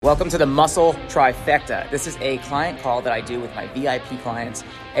Welcome to the Muscle Trifecta. This is a client call that I do with my VIP clients.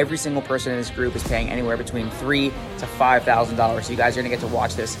 Every single person in this group is paying anywhere between $3,000 to $5,000. So you guys are gonna get to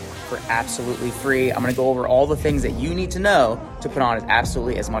watch this for absolutely free. I'm gonna go over all the things that you need to know to put on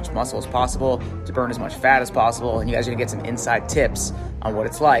absolutely as much muscle as possible, to burn as much fat as possible, and you guys are gonna get some inside tips on what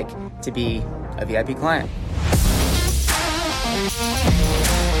it's like to be a VIP client.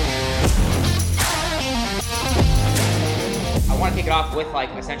 I want to kick it off with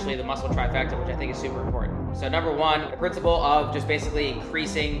essentially the muscle trifecta, which I think is super important. So number one, the principle of just basically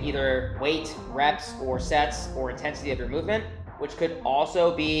increasing either weight, reps, or sets, or intensity of your movement, which could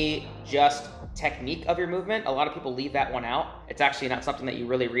also be just technique of your movement. A lot of people leave that one out. It's actually not something that you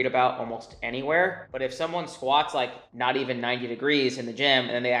really read about almost anywhere. But if someone squats not even 90 degrees in the gym,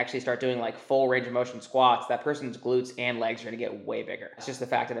 and then they actually start doing full range of motion squats, that person's glutes and legs are gonna get way bigger. It's just the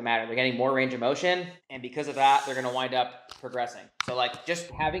fact of the matter. They're getting more range of motion, and because of that, they're gonna wind up progressing. So just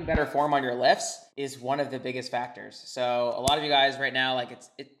having better form on your lifts is one of the biggest factors. So a lot of you guys right now,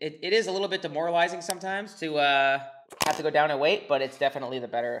 it is a little bit demoralizing sometimes to have to go down in weight, but it's definitely the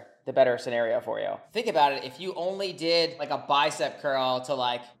better scenario for you. Think about it. If you only did a bicep curl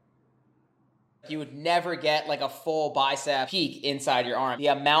to you would never get a full bicep peak inside your arm. The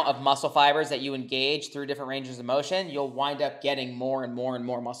amount of muscle fibers that you engage through different ranges of motion, you'll wind up getting more and more and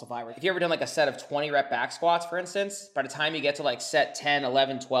more muscle fibers. If you ever done a set of 20 rep back squats, for instance, by the time you get to set 10,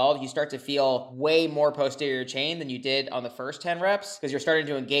 11, 12, you start to feel way more posterior chain than you did on the first 10 reps because you're starting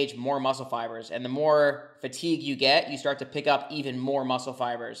to engage more muscle fibers. And the more fatigue you get, you start to pick up even more muscle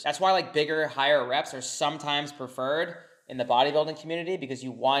fibers. That's why bigger, higher reps are sometimes preferred in the bodybuilding community, because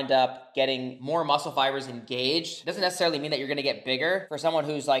you wind up getting more muscle fibers engaged. It doesn't necessarily mean that you're gonna get bigger. For someone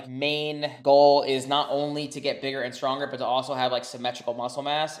whose main goal is not only to get bigger and stronger, but to also have symmetrical muscle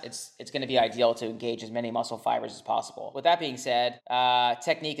mass, it's gonna be ideal to engage as many muscle fibers as possible. With that being said,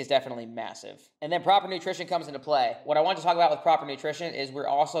 technique is definitely massive. And then proper nutrition comes into play. What I want to talk about with proper nutrition is we're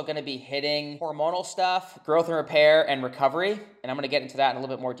also gonna be hitting hormonal stuff, growth and repair, and recovery. And I'm gonna get into that in a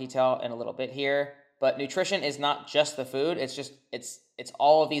little bit more detail in a little bit here. But nutrition is not just the food. It's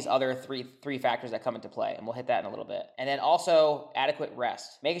all of these other three factors that come into play, and we'll hit that in a little bit. And then also adequate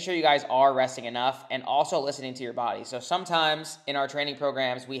rest. Making sure you guys are resting enough and also listening to your body. So sometimes in our training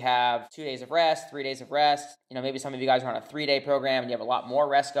programs, we have 2 days of rest, 3 days of rest. Maybe some of you guys are on a 3-day program and you have a lot more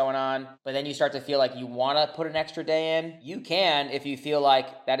rest going on, but then you start to feel like you want to put an extra day in. You can if you feel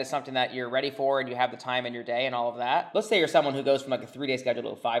like that is something that you're ready for and you have the time in your day and all of that. Let's say you're someone who goes from a 3-day schedule to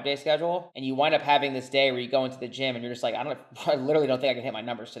a 5-day schedule, and you wind up having this day where you go into the gym and you're just I literally don't think I can hit my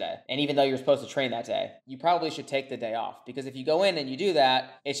numbers today. And even though you're supposed to train that day, you probably should take the day off, because if you go in and you do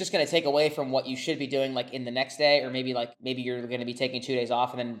that, it's just going to take away from what you should be doing in the next day, or maybe you're going to be taking 2 days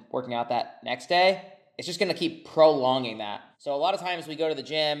off and then working out that next day. It's just going to keep prolonging that. So a lot of times we go to the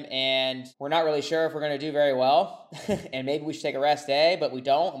gym and we're not really sure if we're going to do very well and maybe we should take a rest day, but we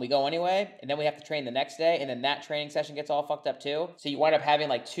don't, and we go anyway, and then we have to train the next day, and then that training session gets all fucked up too. So you wind up having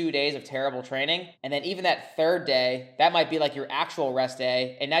 2 days of terrible training, and then even that third day, that might be your actual rest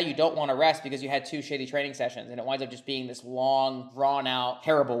day, and now you don't want to rest because you had 2 shitty training sessions, and it winds up just being this long, drawn out,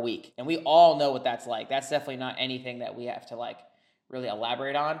 terrible week. And we all know what that's like. That's definitely not anything that we have to really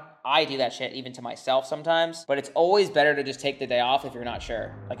elaborate on. I do that shit even to myself sometimes, but it's always better to just take the day off if you're not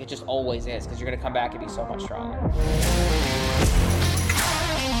sure. It just always is, because you're gonna come back and be so much stronger.